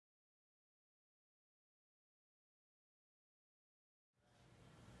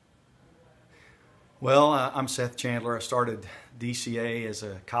Well, I'm Seth Chandler. I started DCA as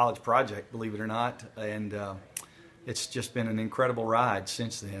a college project, believe it or not, and it's just been an incredible ride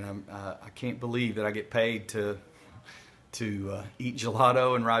since then. I can't believe that I get paid to eat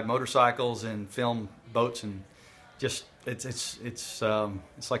gelato and ride motorcycles and film boats, and just it's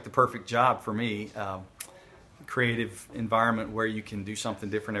like the perfect job for me. Creative environment where you can do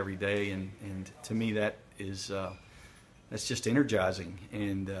something different every day, and to me that is that's just energizing.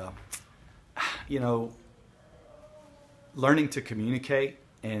 And you know, learning to communicate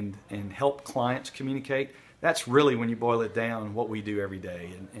and help clients communicate, that's really, when you boil it down, what we do every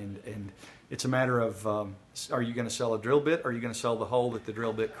day. And it's a matter of are you going to sell a drill bit, or are you going to sell the hole that the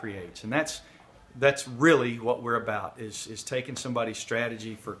drill bit creates? And that's really what we're about, is taking somebody's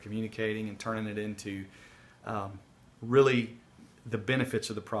strategy for communicating and turning it into really the benefits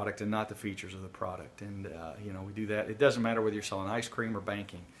of the product and not the features of the product. And you know, we do that. It doesn't matter whether you're selling ice cream or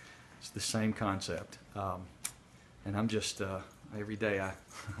banking. It's the same concept. And I'm just, every day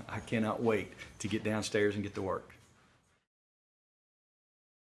I cannot wait to get downstairs and get to work.